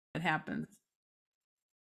what happens.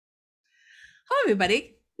 Hello,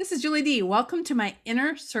 everybody. This is Julie D. Welcome to my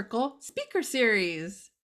Inner Circle speaker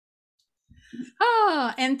series.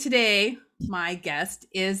 And today my guest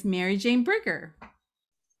is Mary Jane Brigger.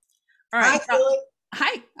 All right. Hi, Julie.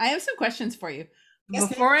 Hi. I have some questions for you. Yes, ma'am.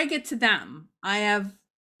 Before I get to them, I have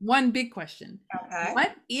one big question. Okay.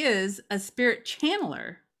 What is a spirit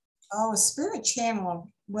channeler? Oh, a spirit channeler.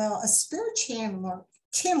 Well, a spirit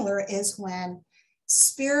channeler is when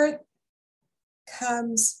spirit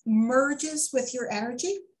merges with your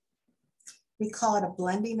energy. We call it a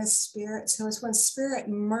blending of spirit. So it's when spirit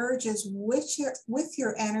merges with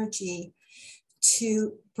your energy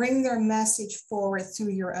to bring their message forward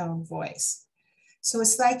through your own voice. So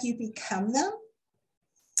it's like you become them.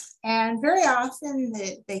 And very often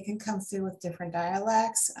they can come through with different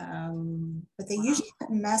dialects, but they usually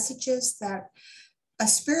have messages that a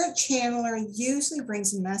spirit channeler usually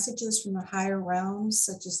brings messages from the higher realms,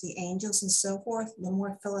 such as the angels and so forth, the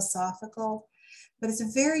more philosophical. But it's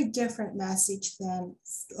a very different message than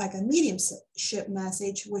like a mediumship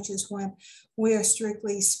message, which is when we are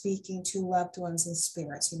strictly speaking to loved ones and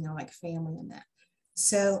spirits, like family and that.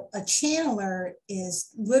 So a channeler is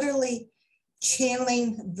literally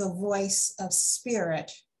channeling the voice of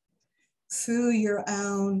spirit through your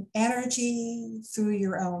own energy, through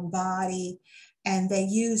your own body, and they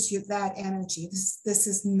use that energy. This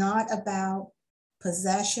is not about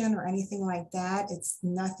possession or anything like that. It's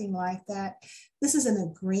nothing like that. This is an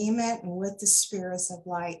agreement with the spirits of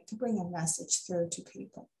light to bring a message through to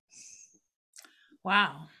people.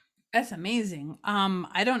 Wow, that's amazing.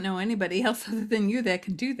 I don't know anybody else other than you that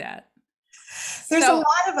can do that. There's a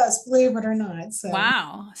lot of us, believe it or not. So.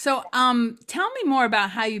 Wow. So, tell me more about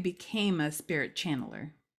how you became a spirit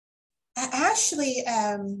channeler. Actually,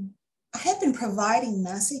 I had been providing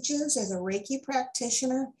messages as a Reiki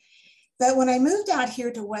practitioner, but when I moved out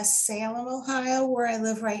here to West Salem, Ohio, where I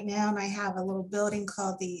live right now, and I have a little building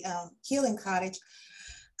called the Healing Cottage,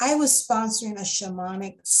 I was sponsoring a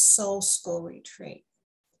shamanic soul school retreat.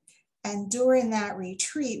 And during that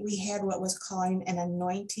retreat, we had what was called an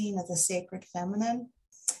anointing of the sacred feminine,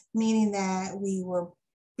 meaning that we were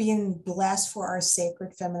being blessed for our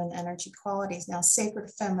sacred feminine energy qualities. Now, sacred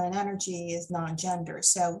feminine energy is non-gender,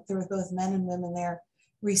 so there were both men and women there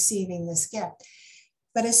receiving this gift.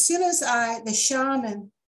 But as soon as the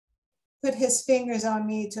shaman put his fingers on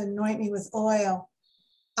me to anoint me with oil,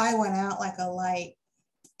 I went out like a light,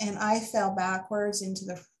 and I fell backwards into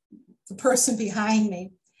the person behind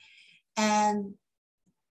me. And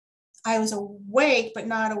I was awake, but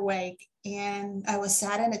not awake. And I was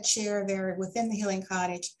sat in a chair there within the Healing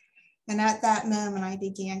Cottage. And at that moment, I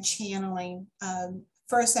began channeling.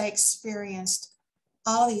 First, I experienced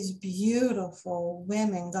all these beautiful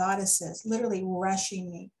women, goddesses, literally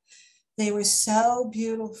rushing me. They were so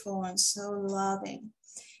beautiful and so loving.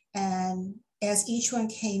 And as each one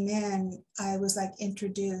came in, I was like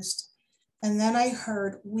introduced. And then I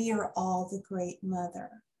heard, "We are all the Great Mother."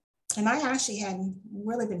 And I actually hadn't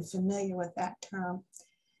really been familiar with that term.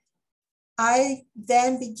 I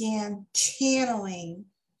then began channeling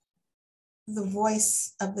the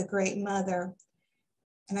voice of the Great Mother,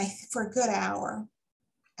 and for a good hour.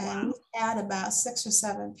 And we had about 6 or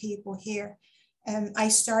 7 people here. And I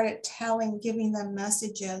started giving them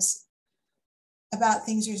messages about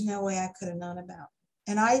things there's no way I could have known about.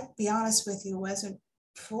 And I, be honest with you, wasn't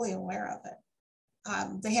fully aware of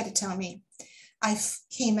it. They had to tell me. I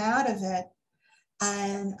came out of it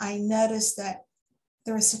and I noticed that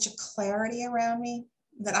there was such a clarity around me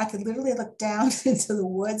that I could literally look down into the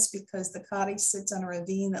woods, because the cottage sits on a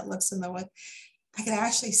ravine that looks in the wood. I could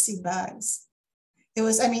actually see bugs. I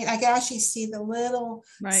could actually see the little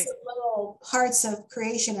parts of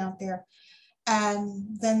creation out there.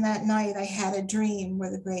 And then that night I had a dream where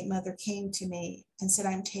the Great Mother came to me and said,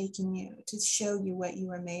 "I'm taking you to show you what you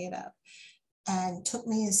are made of." And took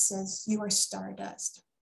me and says, "You are stardust."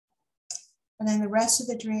 And then the rest of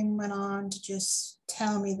the dream went on to just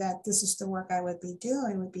tell me that this is the work I would be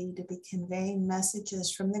doing, would be to be conveying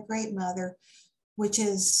messages from the Great Mother, which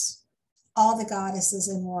is all the goddesses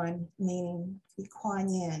in one, meaning it could be Kuan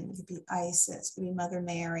Yin, it could be Isis, it could be Mother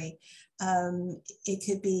Mary. It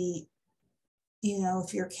could be,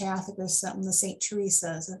 if you're Catholic or something, the St.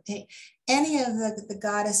 Teresa's. Any of the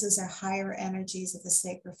goddesses are higher energies of the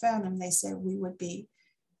sacred feminine. They said we will be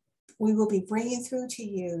bringing through to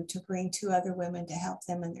you to bring to other women to help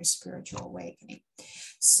them in their spiritual awakening.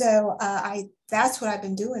 So that's what I've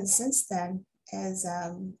been doing since then, as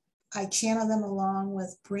I channel them along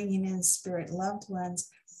with bringing in spirit loved ones.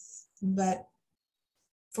 But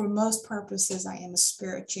for most purposes, I am a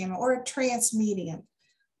spirit channel or a trance medium,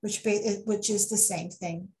 which is the same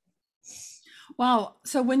thing. Well,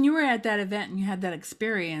 so when you were at that event and you had that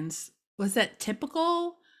experience, was that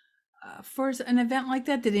typical for an event like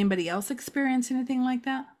that? Did anybody else experience anything like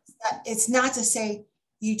that? It's not to say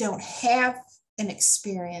you don't have an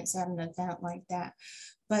experience at an event like that,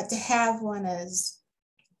 but to have one as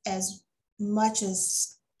much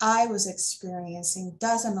as I was experiencing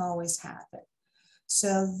doesn't always happen.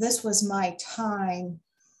 So this was my time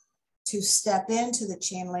to step into the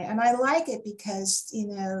channeling. And I like it because,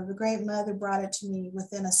 the Great Mother brought it to me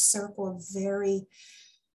within a circle of very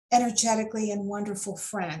energetically and wonderful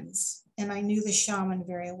friends. And I knew the shaman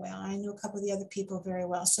very well. I knew a couple of the other people very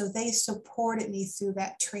well. So they supported me through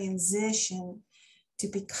that transition to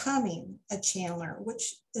becoming a channeler,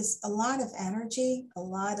 which is a lot of energy, a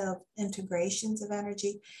lot of integrations of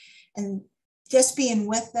energy. And just being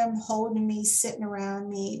with them, holding me, sitting around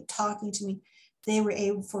me, talking to me, they were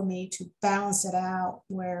able for me to balance it out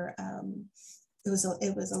where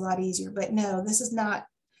it was a lot easier. But no, this is not,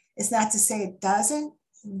 it's not to say it doesn't,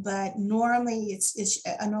 but normally it's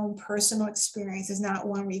an own personal experience. It's not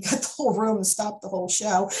one where you got the whole room and stop the whole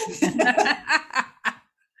show.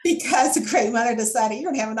 Because the Great Mother decided you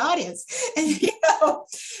don't have an audience,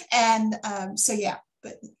 and so yeah,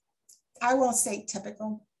 but I won't say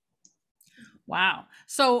typical. Wow.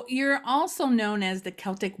 So you're also known as the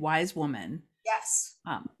Celtic wise woman. Yes.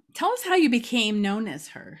 Tell us how you became known as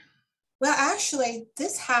her. Well, actually,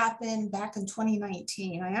 this happened back in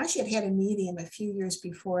 2019. I actually had a medium a few years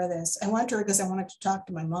before this. I went to her because I wanted to talk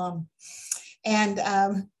to my mom.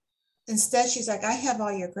 And instead, she's like, I have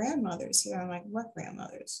all your grandmothers here. I'm like, what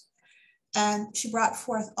grandmothers? And she brought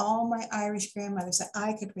forth all my Irish grandmothers that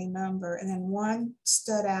I could remember. And then one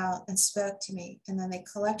stood out and spoke to me. And then they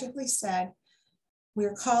collectively said,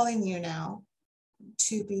 we're calling you now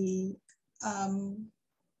to be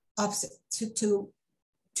opposite, to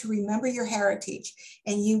remember your heritage.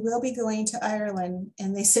 And you will be going to Ireland.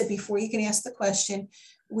 And they said, before you can ask the question,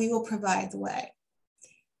 we will provide the way.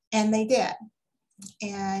 And they did.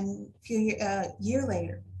 And a year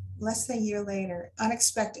later, less than a year later,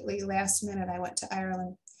 unexpectedly, last minute, I went to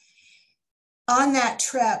Ireland. On that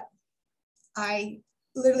trip, I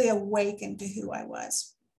literally awakened to who I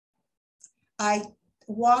was. I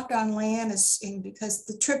walked on land because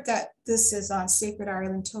the trip that this is on Secret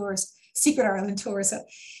Ireland Tours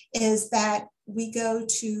is that we go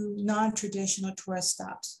to non-traditional tourist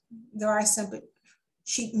stops. There are simply,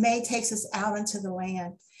 May takes us out into the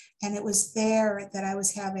land. And it was there that I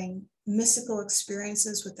was having mystical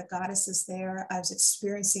experiences with the goddesses there. I was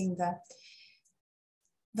experiencing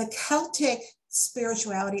the Celtic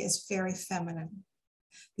spirituality is very feminine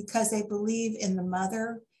because they believe in the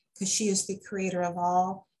mother, because she is the creator of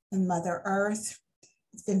all, and Mother Earth.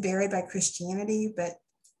 It's been buried by Christianity, but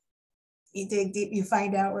you dig deep, you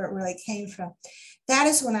find out where it really came from. That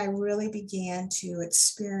is when I really began to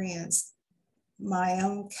experience my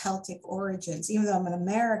own Celtic origins. Even though I'm an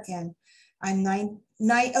American, I'm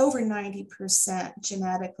over 90%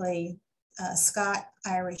 genetically Scot,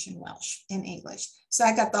 Irish, and Welsh and English. So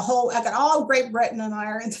I got all Great Britain and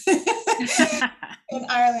Ireland and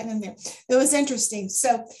Ireland in there. It was interesting.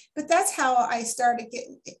 So, but that's how I started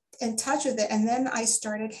getting in touch with it. And then I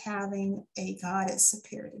started having a goddess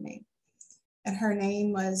appear to me. And her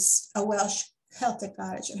name was a Welsh Celtic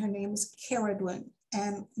goddess, and her name was Ceridwen.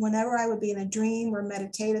 And whenever I would be in a dream or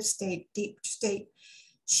meditative state, deep state,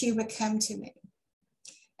 she would come to me.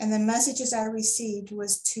 And the messages I received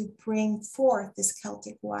was to bring forth this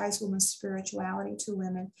Celtic wise woman spirituality to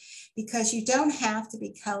women, because you don't have to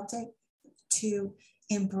be Celtic to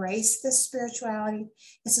embrace this spirituality.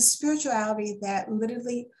 It's a spirituality that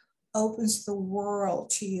literally opens the world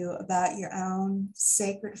to you about your own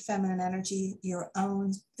sacred feminine energy, your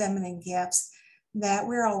own feminine gifts that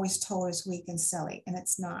we're always told is weak and silly, and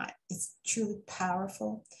it's not. It's truly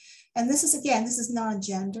powerful. And this is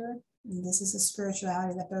non-gender. This is a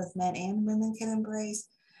spirituality that both men and women can embrace.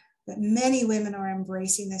 But many women are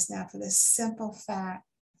embracing this now for the simple fact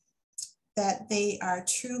that they are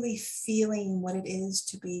truly feeling what it is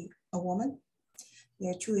to be a woman.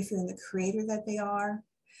 They're truly feeling the creator that they are.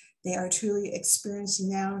 They are truly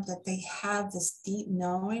experiencing now that they have this deep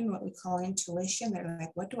knowing, what we call intuition. They're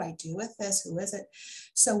like, what do I do with this? Who is it?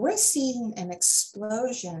 So we're seeing an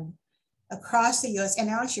explosion across the US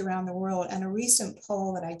and actually around the world. And a recent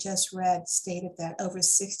poll that I just read stated that over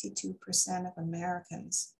 62% of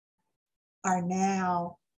Americans are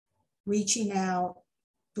now reaching out,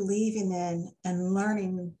 believing in, and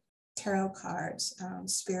learning tarot cards,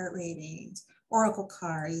 spirit readings, oracle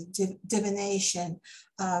cards, divination,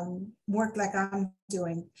 work like I'm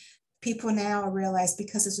doing. People now realize,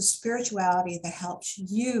 because it's a spirituality that helps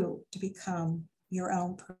you to become your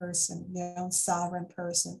own person, your own sovereign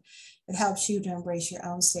person. It helps you to embrace your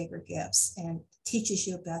own sacred gifts and teaches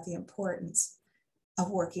you about the importance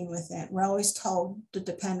of working within. We're always told to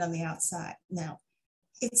depend on the outside. Now,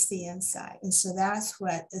 it's the inside. And so that's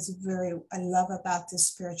what is I love about this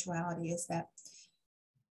spirituality, is that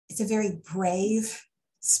it's a very brave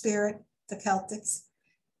spirit, the Celtics.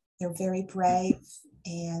 They're very brave,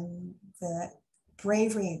 and the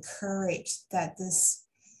bravery and courage that this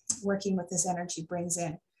working with this energy brings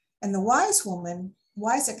in. And the wise woman,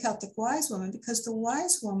 why is a Celtic wise woman? Because the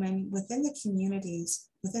wise woman within the communities,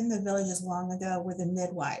 within the villages long ago, were the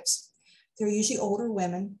midwives. They're usually older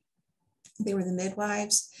women. They were the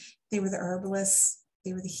midwives. They were the herbalists.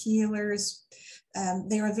 They were the healers.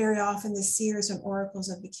 They were very often the seers and oracles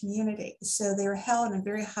of the community. So they were held in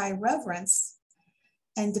very high reverence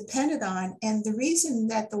and depended on. And the reason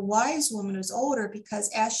that the wise woman was older, because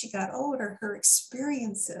as she got older, her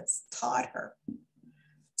experiences taught her.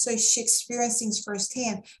 So she experienced things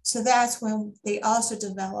firsthand. So that's when they also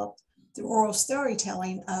developed the oral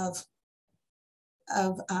storytelling of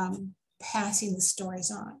passing the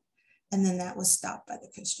stories on. And then that was stopped by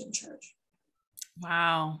the Christian church.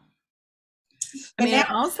 Wow. I But mean, now,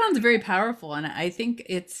 it all sounds very powerful, and I think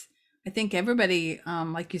everybody,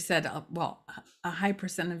 like you said, well, a high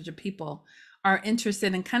percentage of people are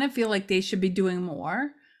interested and kind of feel like they should be doing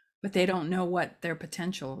more, but they don't know what their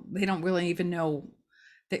potential. They don't really even know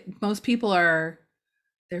that most people are.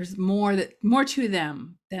 There's more to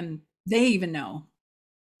them than they even know.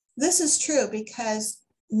 this is true, because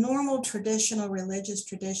normal traditional religious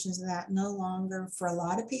traditions that no longer, for a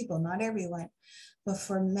lot of people, not everyone, but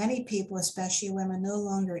for many people, especially women, no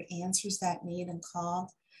longer answers that need and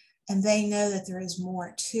call. And they know that there is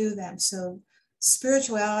more to them. So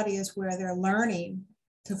spirituality is where they're learning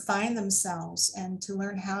to find themselves and to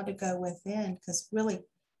learn how to go within, because really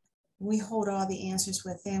we hold all the answers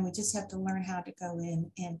within. We just have to learn how to go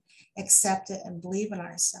in and accept it and believe in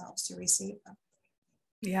ourselves to receive them.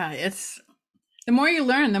 Yeah, it's the more you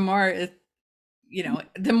learn, the more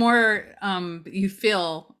the more you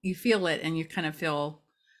feel it, and you kind of feel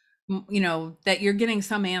that you're getting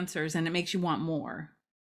some answers, and it makes you want more.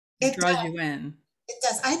 It It draws does. you in. It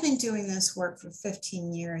does. I've been doing this work for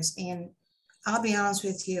 15 years, and I'll be honest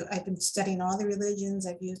with you, I've been studying all the religions.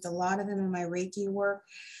 I've used a lot of them in my Reiki work,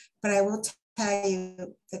 but I will tell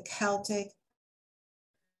you the Celtic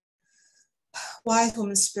wise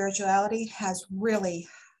woman spirituality has really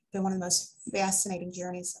been one of the most fascinating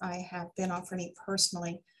journeys I have been on for me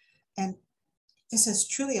personally. And this has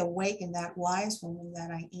truly awakened that wise woman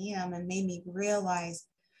that I am and made me realize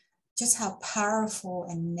just how powerful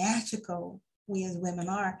and magical we as women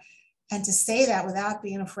are. And to say that without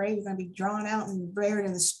being afraid you're going to be drawn out and buried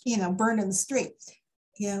in the, burned in the street.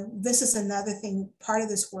 This is another thing. Part of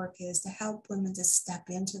this work is to help women to step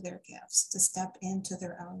into their gifts, to step into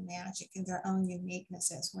their own magic and their own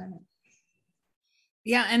uniqueness as women.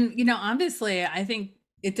 Yeah, and obviously, I think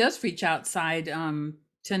it does reach outside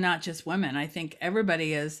to not just women. I think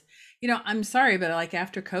everybody is. I'm sorry, but like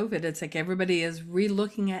after COVID, it's like everybody is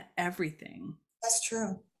re-looking at everything, That's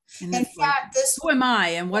true. and In it's like, fact, this who am I,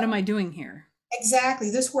 and what am I doing here?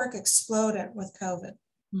 exactly this work exploded with COVID.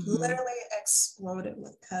 Hmm. Literally exploded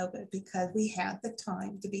with COVID because we had the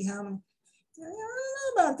time to be home. I don't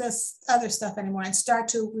know about this other stuff anymore, and start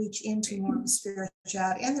to reach into more of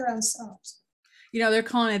spirituality and their own selves. They're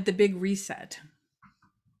calling it the big reset.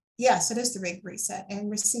 Yes, it is the big reset, and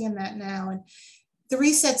we're seeing that now. And the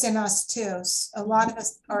reset's in us too. A lot of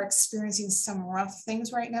us are experiencing some rough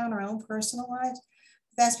things right now in our own personal lives.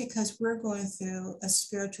 That's because we're going through a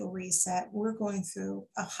spiritual reset. We're going through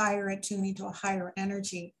a higher attuning to a higher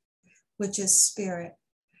energy, which is spirit.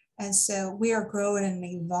 And so we are growing and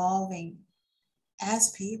evolving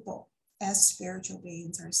as people, as spiritual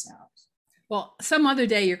beings ourselves. Well, some other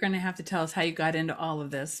day you're going to have to tell us how you got into all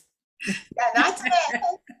of this. Yeah, not today.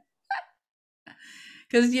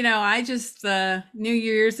 Because I just knew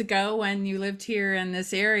you years ago when you lived here in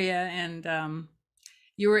this area, and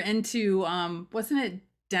you were into wasn't it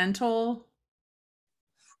dental?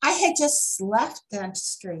 I had just left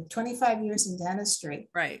dentistry, 25 years in dentistry.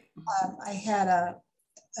 Right. I had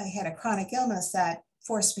a chronic illness that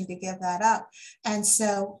forced me to give that up. And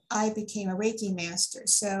so I became a Reiki master.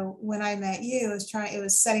 So when I met you, it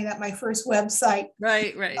was setting up my first website,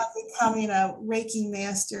 Right. becoming a Reiki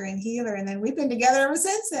master and healer. And then we've been together ever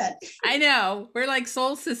since then. I know. We're like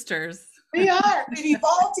soul sisters. We are. We've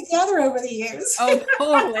evolved together over the years. Oh,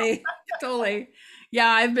 totally. Totally. Yeah,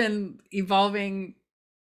 I've been evolving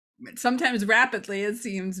sometimes rapidly, it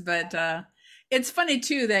seems, but it's funny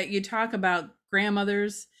too that you talk about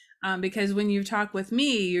grandmothers. Because when you talk with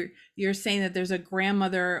me, you're saying that there's a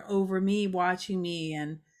grandmother over me watching me,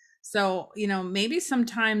 and so maybe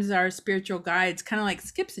sometimes our spiritual guides kind of like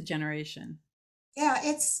skips a generation. Yeah,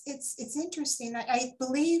 it's interesting. I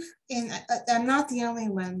believe in. I'm not the only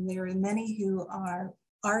one. There are many who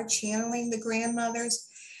are channeling the grandmothers,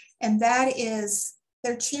 and that is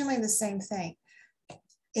they're channeling the same thing.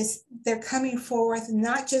 They're coming forth,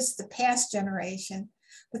 not just the past generation,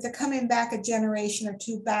 but they're coming back a generation or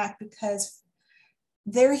two back because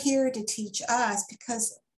they're here to teach us.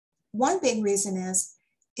 Because one big reason is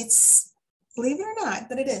it's, believe it or not,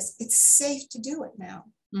 but it's safe to do it now.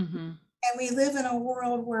 Mm-hmm. And we live in a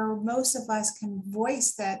world where most of us can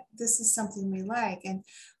voice that this is something we like. And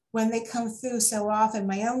when they come through so often,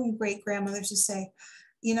 my own great grandmother used to say,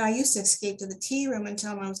 I used to escape to the tea room and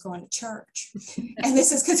tell them I was going to church. And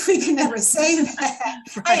this is because we can never say that.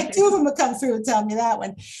 Right. I had two of them would come through and tell me that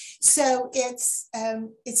one. So it's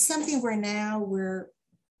something where now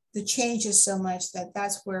the change is so much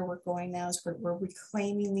that's where we're going now, is we're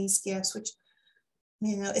reclaiming these gifts, which,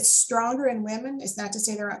 it's stronger in women. It's not to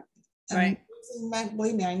say they're right.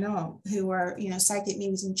 Believe me, I know who are, psychic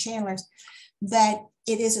mediums and channelers, that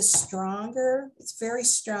it is it's very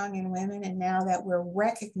strong in women. And now that we're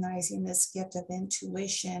recognizing this gift of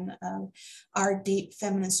intuition, of our deep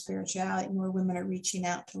feminine spirituality, more women are reaching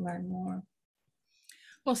out to learn more.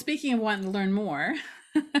 Well, speaking of wanting to learn more,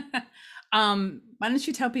 why don't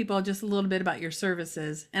you tell people just a little bit about your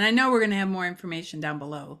services? And I know we're going to have more information down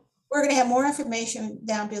below. We're going to have more information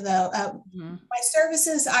down below. My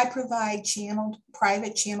services, I provide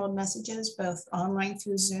private channeled messages, both online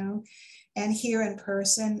through Zoom and here in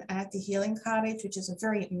person at the Healing Cottage, which is a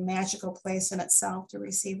very magical place in itself to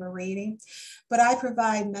receive a reading. But I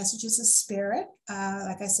provide messages of spirit,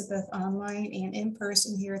 like I said, both online and in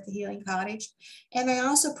person here at the Healing Cottage. And I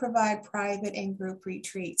also provide private and group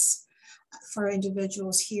retreats for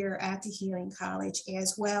individuals here at the Healing College,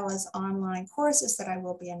 as well as online courses that I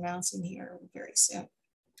will be announcing here very soon.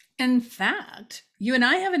 In fact, you and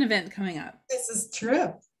I have an event coming up. This is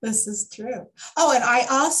true. Oh, and I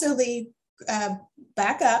also lead,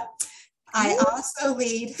 back up, I also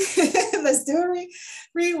lead, let's do a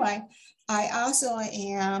rewind. I also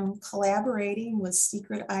am collaborating with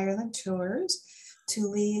Secret Ireland Tours to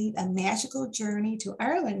lead a magical journey to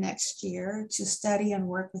Ireland next year to study and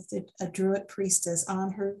work with a Druid priestess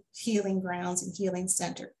on her healing grounds and healing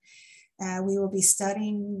center. We will be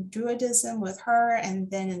studying Druidism with her, and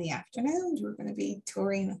then in the afternoon, we're going to be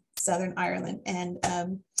touring Southern Ireland.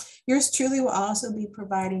 And yours truly will also be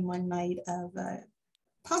providing one night of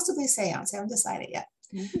possibly seance. I haven't decided yet.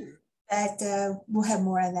 But we'll have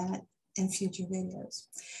more of that in future videos.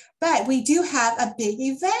 But we do have a big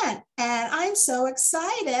event, and I'm so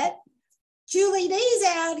excited. Julie D's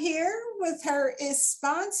out here with her is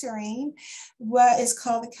sponsoring what is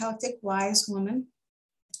called the Celtic Wise Woman.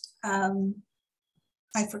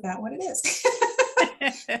 I forgot what it is.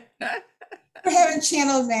 We're having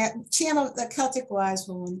the Celtic Wise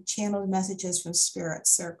Woman channeled messages from Spirit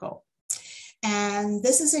Circle. And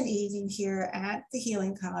this is an evening here at the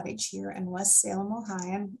Healing Cottage here in West Salem,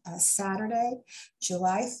 Ohio, Saturday,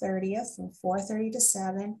 July 30th from 4:30 to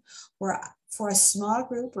 7. For a small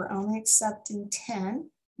group, we're only accepting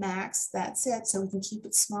 10 max. That's it. So we can keep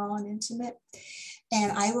it small and intimate.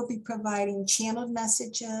 And I will be providing channeled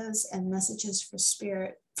messages and messages for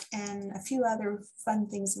spirit, and a few other fun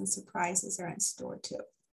things and surprises are in store too.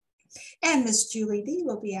 And Miss Julie D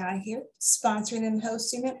will be out here sponsoring and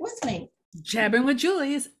hosting it with me. Jabbering with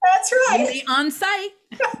Julie's. That's right. On site.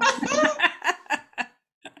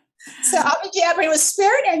 So I'll be jabbering with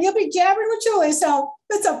spirit and you'll be jabbering with Julie. So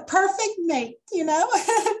it's a perfect mate,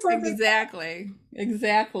 Perfect.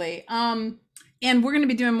 Exactly. And we're going to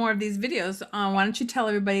be doing more of these videos. Why don't you tell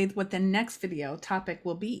everybody what the next video topic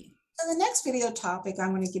will be? So the next video topic,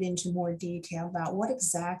 I'm going to get into more detail about what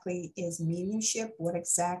exactly is mediumship, what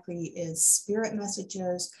exactly is spirit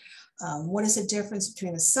messages, what is the difference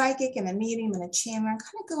between a psychic and a medium and a channeler. I'm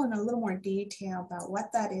kind of go into a little more detail about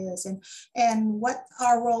what that is and what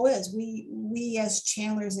our role is. We as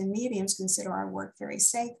channelers and mediums consider our work very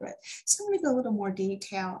sacred. So I'm going to go a little more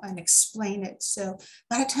detail and explain it. So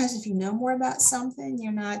a lot of times if you know more about something,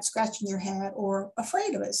 you're not scratching your head or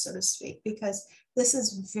afraid of it, so to speak, because this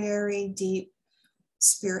is very deep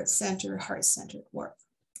spirit-centered, heart-centered work.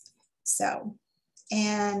 So,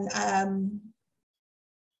 and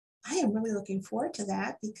I am really looking forward to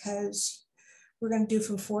that because we're going to do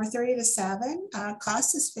from 4:30 to 7.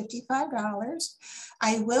 Cost is $55.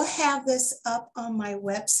 I will have this up on my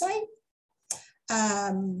website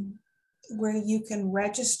where you can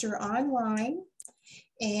register online.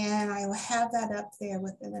 and I will have that up there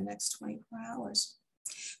within the next 24 hours.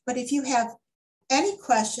 But if you have any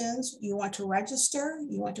questions, you want to register,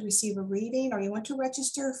 you want to receive a reading, or you want to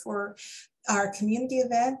register for our community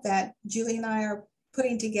event that Julie and I are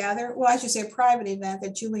putting together, well, I should say a private event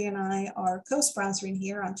that Julie and I are co-sponsoring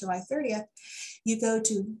here on July 30th, you go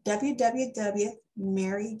to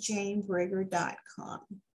www.maryjanebrigger.com.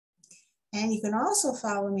 And you can also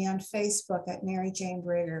follow me on Facebook at Mary Jane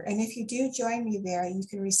Brigger. And if you do join me there, you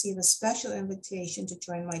can receive a special invitation to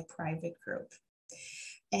join my private group.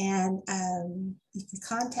 And you can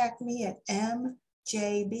contact me at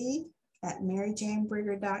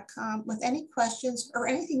mjb@maryjanebrigger.com with any questions or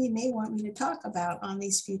anything you may want me to talk about on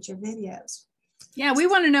these future videos. Yeah, we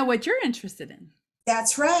want to know what you're interested in.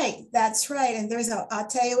 That's right. That's right. And I'll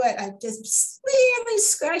tell you what, I just really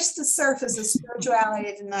scratched the surface of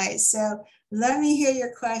spirituality tonight. So let me hear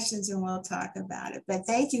your questions and we'll talk about it. But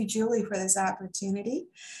thank you, Julie, for this opportunity.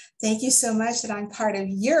 Thank you so much that I'm part of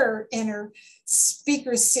your inner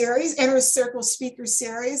circle speaker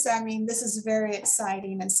series. I mean, this is very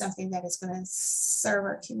exciting and something that is going to serve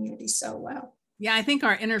our community so well. Yeah, I think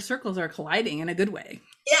our inner circles are colliding in a good way.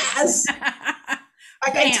 Yes.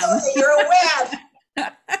 Like I told you, you're a web.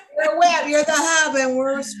 You're a web, you're the hub, and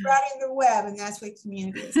we're spreading the web, and that's what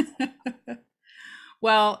community is.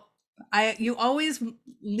 Well, you always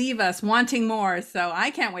leave us wanting more, so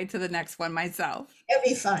I can't wait to the next one myself. It'll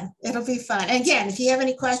be fun. It'll be fun. And again, if you have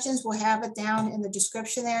any questions, we'll have it down in the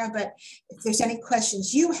description there. But if there's any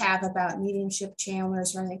questions you have about mediumship,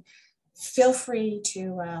 channelers, or anything, feel free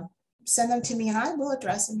to send them to me, and I will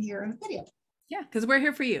address them here in a video. Yeah, because we're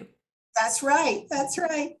here for you. That's right. That's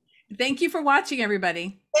right. Thank you for watching,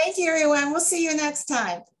 everybody. Thank you, everyone. We'll see you next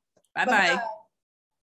time. Bye-bye.